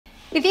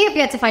If you have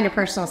yet to find your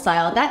personal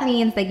style, that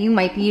means that you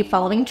might be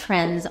following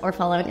trends or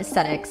following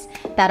aesthetics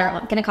that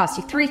are going to cost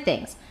you three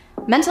things: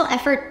 mental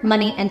effort,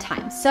 money, and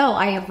time. So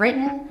I have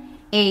written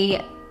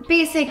a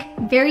basic,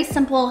 very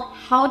simple,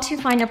 how to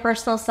find your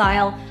personal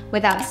style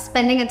without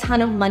spending a ton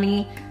of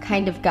money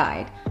kind of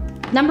guide.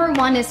 Number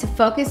one is to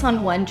focus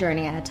on one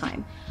journey at a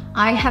time.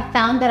 I have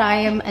found that I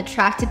am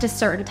attracted to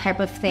certain type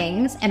of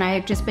things, and I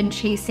have just been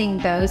chasing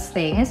those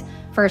things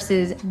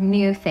versus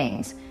new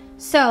things.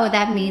 So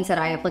that means that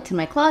I have looked in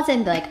my closet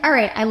and be like, all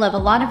right, I love a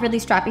lot of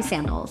really strappy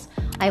sandals.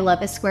 I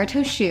love a square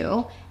toe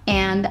shoe,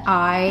 and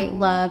I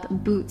love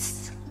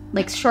boots,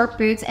 like short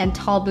boots and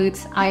tall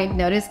boots. I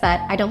noticed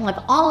that I don't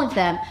love all of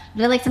them,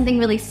 but I like something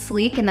really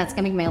sleek and that's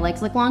gonna make my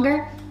legs look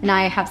longer. And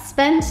I have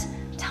spent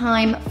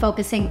time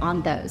focusing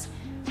on those.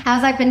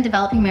 As I've been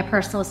developing my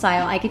personal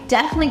style, I could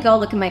definitely go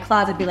look in my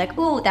closet and be like,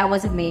 ooh, that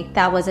wasn't me,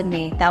 that wasn't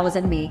me, that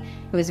wasn't me.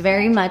 It was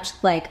very much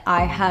like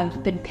I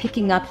have been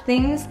picking up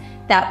things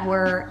that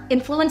were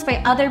influenced by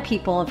other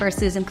people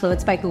versus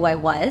influenced by who I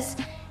was.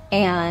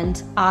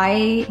 And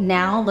I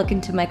now look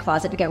into my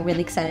closet to get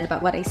really excited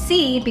about what I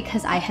see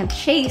because I have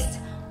chased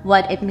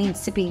what it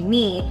means to be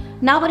me,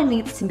 not what it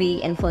means to be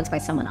influenced by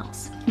someone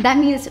else. That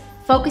means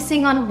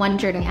focusing on one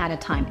journey at a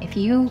time. If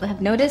you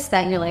have noticed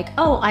that you're like,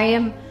 oh, I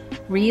am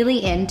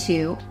really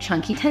into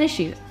chunky tennis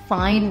shoes,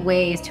 find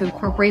ways to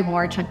incorporate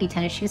more chunky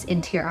tennis shoes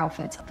into your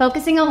outfits.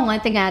 Focusing on one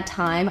thing at a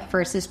time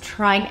versus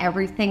trying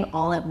everything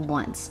all at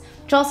once,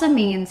 which also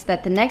means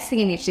that the next thing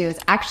you need to do is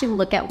actually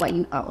look at what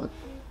you own.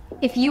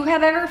 If you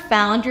have ever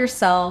found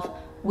yourself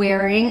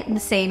wearing the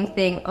same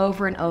thing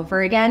over and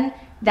over again,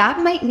 that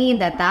might mean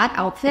that that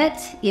outfit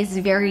is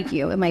very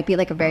you. It might be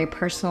like a very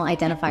personal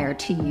identifier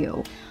to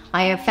you.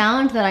 I have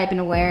found that I've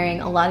been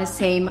wearing a lot of the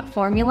same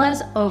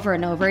formulas over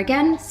and over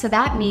again, so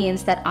that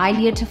means that I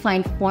needed to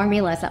find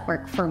formulas that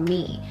work for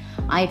me.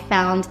 I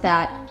found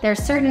that there are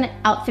certain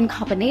outfit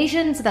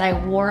combinations that I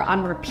wore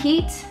on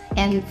repeat,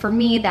 and for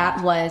me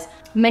that was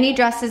mini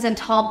dresses and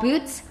tall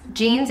boots,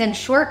 jeans and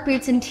short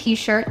boots and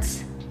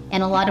t-shirts,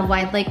 and a lot of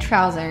wide leg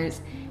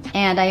trousers.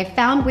 And I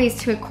found ways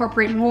to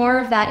incorporate more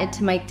of that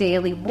into my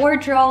daily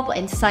wardrobe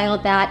and style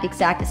that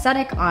exact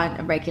aesthetic on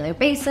a regular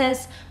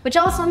basis, which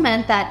also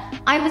meant that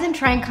I wasn't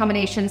trying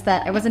combinations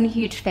that I wasn't a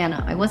huge fan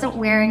of. I wasn't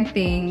wearing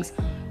things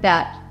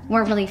that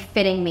weren't really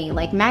fitting me.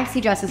 Like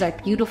maxi dresses are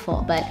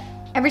beautiful, but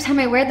every time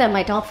I wear them,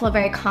 I don't feel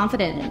very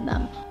confident in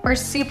them. Or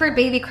super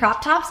baby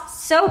crop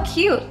tops, so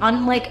cute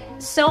on like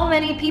so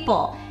many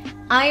people.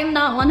 I am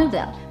not one of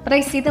them, but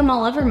I see them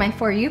all over my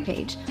For You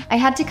page. I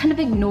had to kind of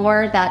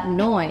ignore that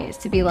noise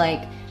to be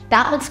like,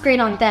 that looks great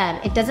on them.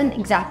 It doesn't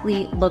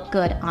exactly look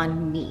good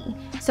on me.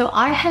 So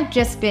I have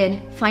just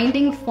been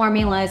finding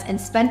formulas and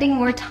spending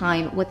more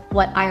time with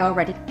what I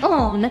already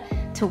own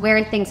to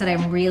wear things that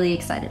I'm really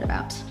excited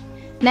about.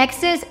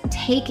 Next is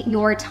take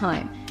your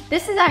time.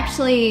 This is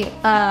actually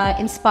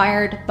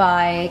inspired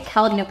by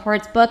Cal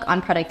Newport's book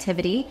on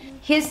productivity.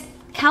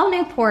 Cal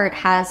Newport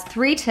has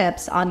 3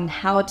 tips on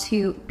how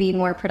to be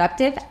more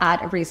productive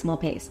at a reasonable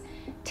pace.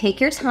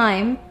 Take your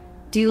time,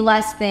 do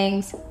less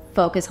things,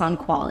 focus on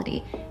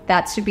quality.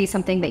 That should be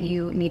something that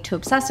you need to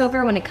obsess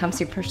over when it comes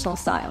to your personal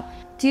style.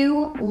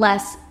 Do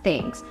less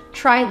things.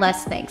 Try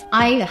less things.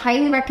 I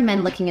highly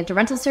recommend looking into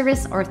rental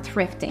service or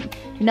thrifting.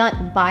 Do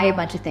not buy a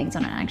bunch of things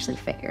that don't actually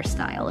fit your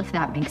style, if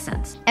that makes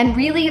sense. And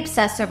really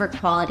obsess over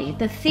quality.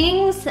 The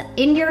things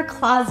in your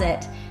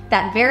closet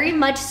that very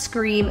much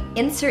scream,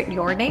 insert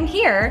your name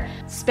here,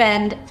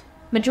 spend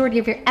majority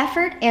of your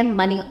effort and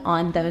money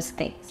on those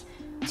things.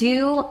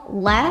 Do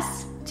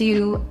less,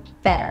 do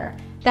better.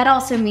 That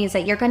also means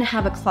that you're going to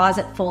have a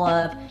closet full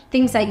of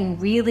things that you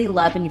really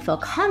love and you feel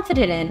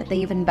confident in, that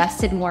you've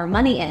invested more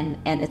money in,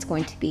 and it's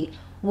going to be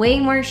way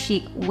more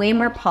chic, way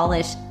more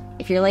polished.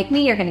 If you're like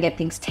me, you're going to get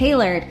things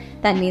tailored.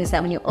 That means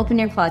that when you open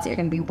your closet, you're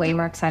going to be way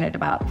more excited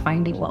about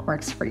finding what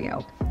works for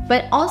you.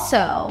 But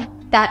also,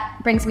 that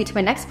brings me to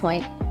my next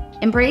point.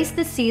 Embrace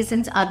the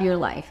seasons of your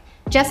life.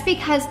 Just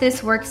because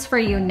this works for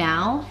you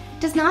now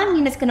does not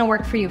mean it's going to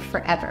work for you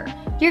forever.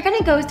 You're going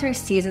to go through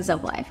seasons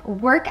of life.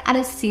 Work at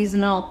a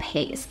seasonal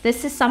pace.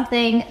 This is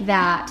something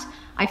that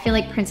I feel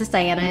like Princess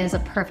Diana is a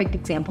perfect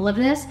example of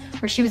this,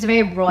 where she was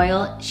very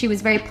royal. She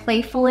was very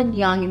playful and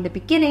young in the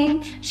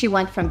beginning. She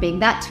went from being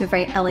that to a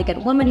very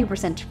elegant woman who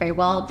presented very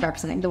well,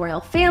 representing the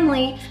royal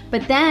family.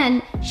 But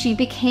then she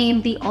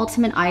became the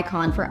ultimate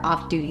icon for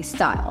off-duty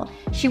style.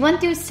 She went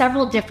through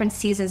several different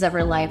seasons of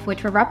her life,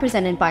 which were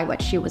represented by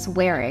what she was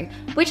wearing,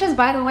 which is,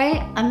 by the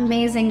way,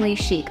 amazingly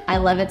chic. I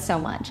love it so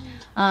much.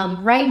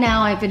 Right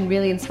now, I've been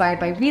really inspired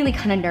by really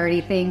kind of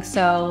nerdy things,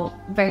 so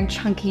very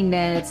chunky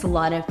knits, a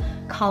lot of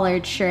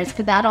collared shirts,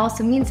 but that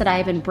also means that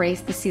I've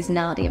embraced the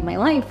seasonality of my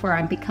life where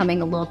I'm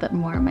becoming a little bit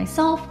more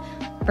myself.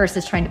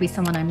 versus trying to be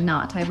someone I'm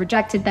not. I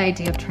rejected the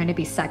idea of trying to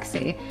be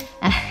sexy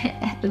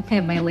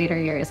in my later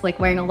years, like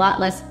wearing a lot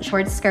less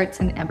short skirts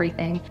and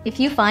everything. If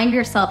you find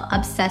yourself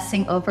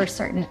obsessing over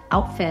certain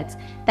outfits,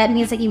 that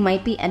means that you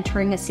might be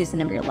entering a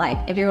season of your life.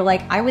 If you're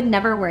like, I would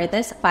never wear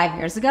this 5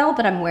 years ago,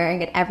 but I'm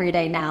wearing it every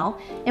day now,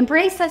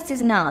 embrace that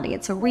seasonality.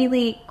 It's a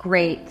really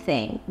great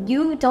thing.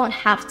 You don't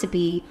have to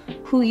be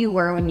who you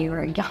were when you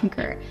were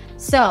younger.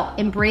 So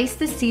embrace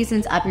the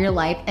seasons of your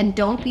life and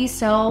don't be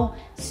so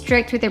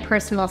strict with your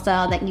personal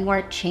style that you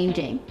aren't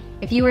changing.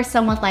 If you were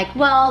someone like,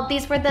 well,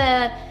 these were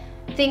the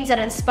things that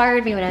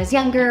inspired me when I was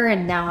younger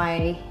and now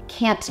I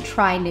can't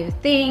try new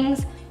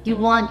things, you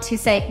want to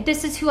say,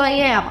 this is who I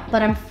am,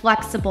 but I'm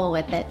flexible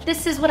with it.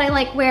 This is what I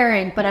like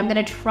wearing, but I'm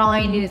gonna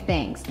try new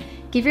things.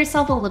 Give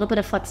yourself a little bit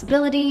of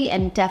flexibility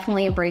and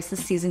definitely embrace the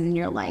season in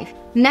your life.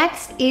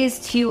 Next is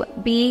to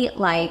be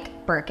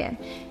like Birkin.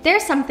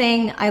 There's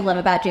something I love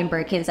about Jane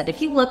Birkin is that if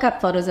you look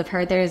up photos of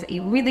her, there's a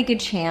really good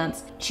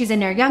chance she's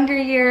in her younger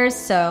years,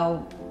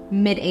 so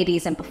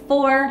mid-80s and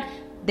before.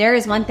 There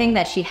is one thing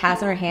that she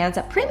has in her hands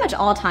at pretty much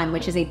all time,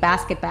 which is a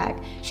basket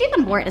bag. She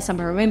even wore it in some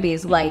of her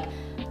movies like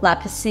La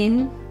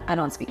Piscine. I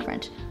don't speak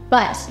French,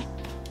 but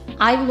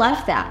I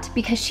love that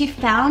because she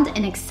found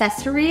an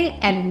accessory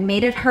and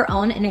made it her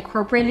own and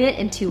incorporated it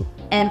into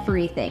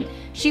everything.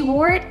 She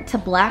wore it to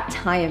black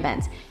tie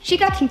events. She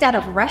got kicked out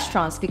of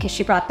restaurants because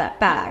she brought that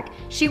bag.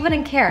 She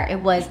wouldn't care. It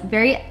was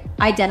very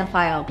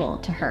identifiable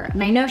to her.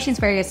 And I know she's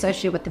very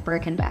associated with the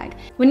Birkin bag.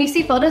 When you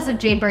see photos of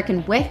Jane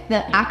Birkin with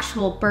the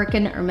actual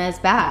Birkin Hermes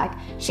bag,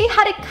 she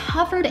had it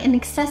covered in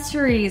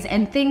accessories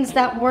and things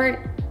that weren't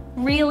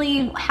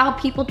really how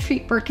people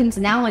treat Birkins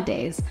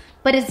nowadays,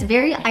 but it's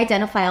very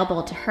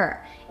identifiable to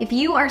her. If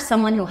you are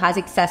someone who has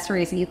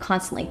accessories that you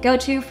constantly go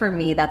to, for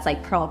me, that's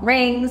like pearl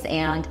rings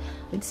and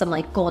some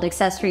like gold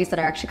accessories that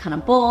are actually kind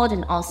of bold,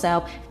 and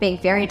also being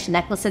very into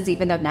necklaces,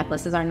 even though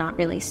necklaces are not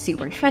really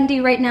super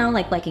trendy right now,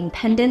 like liking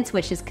pendants,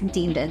 which is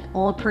deemed an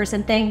old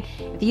person thing.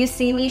 If you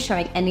see me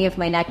showing any of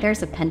my neck,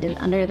 there's a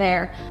pendant under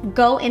there.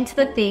 Go into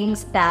the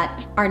things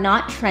that are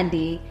not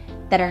trendy,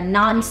 that are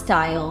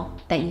non-style,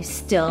 that you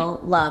still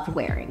love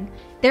wearing.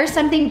 There's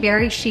something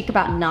very chic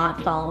about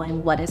not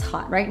following what is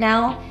hot right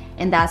now,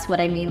 and that's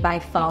what I mean by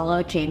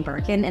follow Jane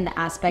Birkin in the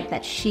aspect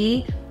that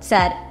she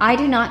said, I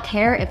do not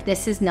care if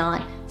this is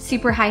not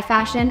super high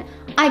fashion.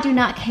 I do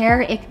not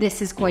care if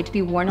this is going to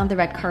be worn on the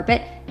red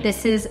carpet.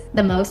 This is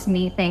the most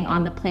me thing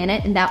on the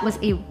planet, and that was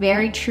a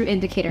very true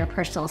indicator of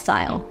personal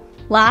style.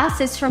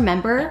 Last is to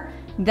remember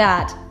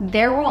that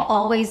there will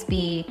always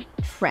be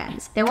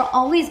trends. There will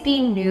always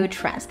be new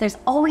trends. There's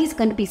always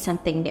going to be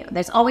something new.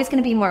 There's always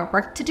going to be more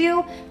work to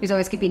do. There's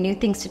always going to be new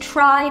things to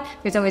try.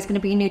 There's always going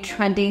to be new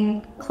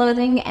trending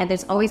clothing, and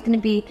there's always going to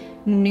be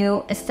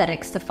new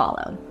aesthetics to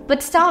follow.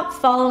 But stop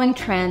following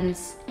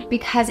trends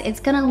because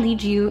it's going to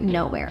lead you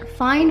nowhere.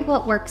 Find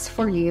what works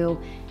for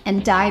you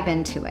and dive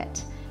into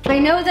it. I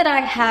know that I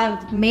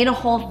have made a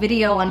whole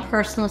video on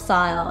personal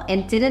style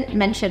and didn't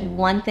mention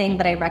one thing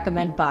that I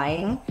recommend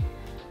buying.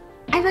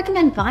 I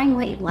recommend buying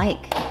what you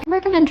like. I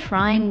recommend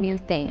trying new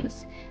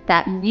things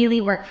that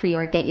really work for you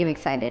or get you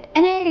excited.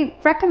 And I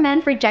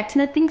recommend rejecting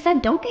the things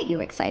that don't get you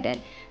excited.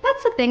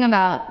 That's the thing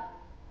about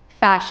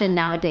fashion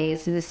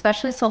nowadays, is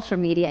especially social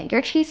media.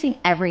 You're chasing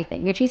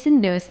everything. You're chasing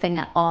the newest thing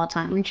at all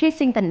time. You're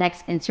chasing the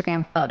next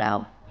Instagram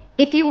photo.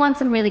 If you want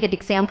some really good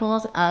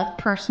examples of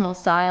personal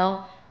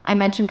style, I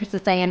mentioned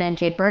Princess Diana and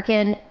Jade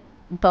Birkin,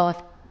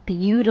 both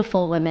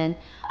beautiful women.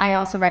 I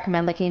also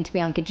recommend looking into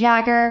Bianca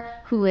Jagger,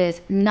 who is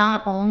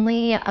not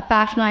only a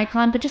fashion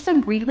icon, but just a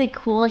really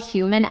cool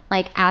human,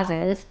 like as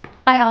is.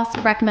 I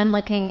also recommend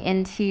looking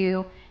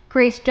into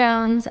Grace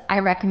Jones. I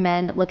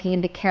recommend looking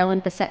into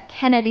Carolyn Bessette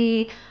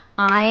Kennedy.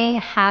 I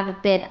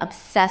have been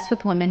obsessed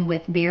with women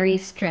with very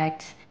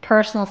strict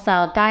personal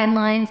style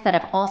guidelines that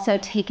have also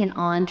taken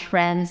on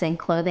trends and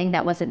clothing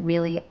that wasn't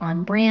really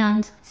on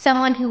brand.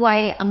 Someone who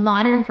a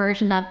modern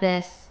version of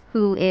this,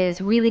 who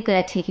is really good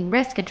at taking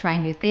risks and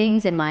trying new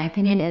things, in my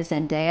opinion, is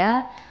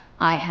Zendaya.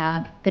 I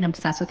have been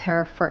obsessed with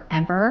her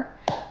forever.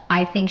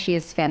 I think she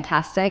is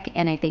fantastic,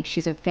 and I think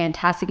she's a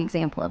fantastic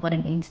example of what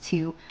it means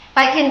to... If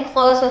I can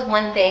close with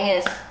one thing,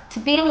 is to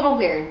be a little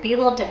weird, be a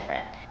little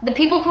different. The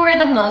people who are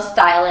the most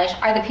stylish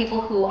are the people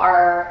who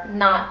are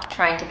not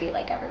trying to be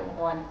like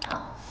everyone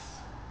else.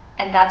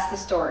 And that's the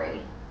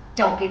story.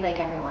 Don't be like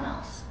everyone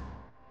else.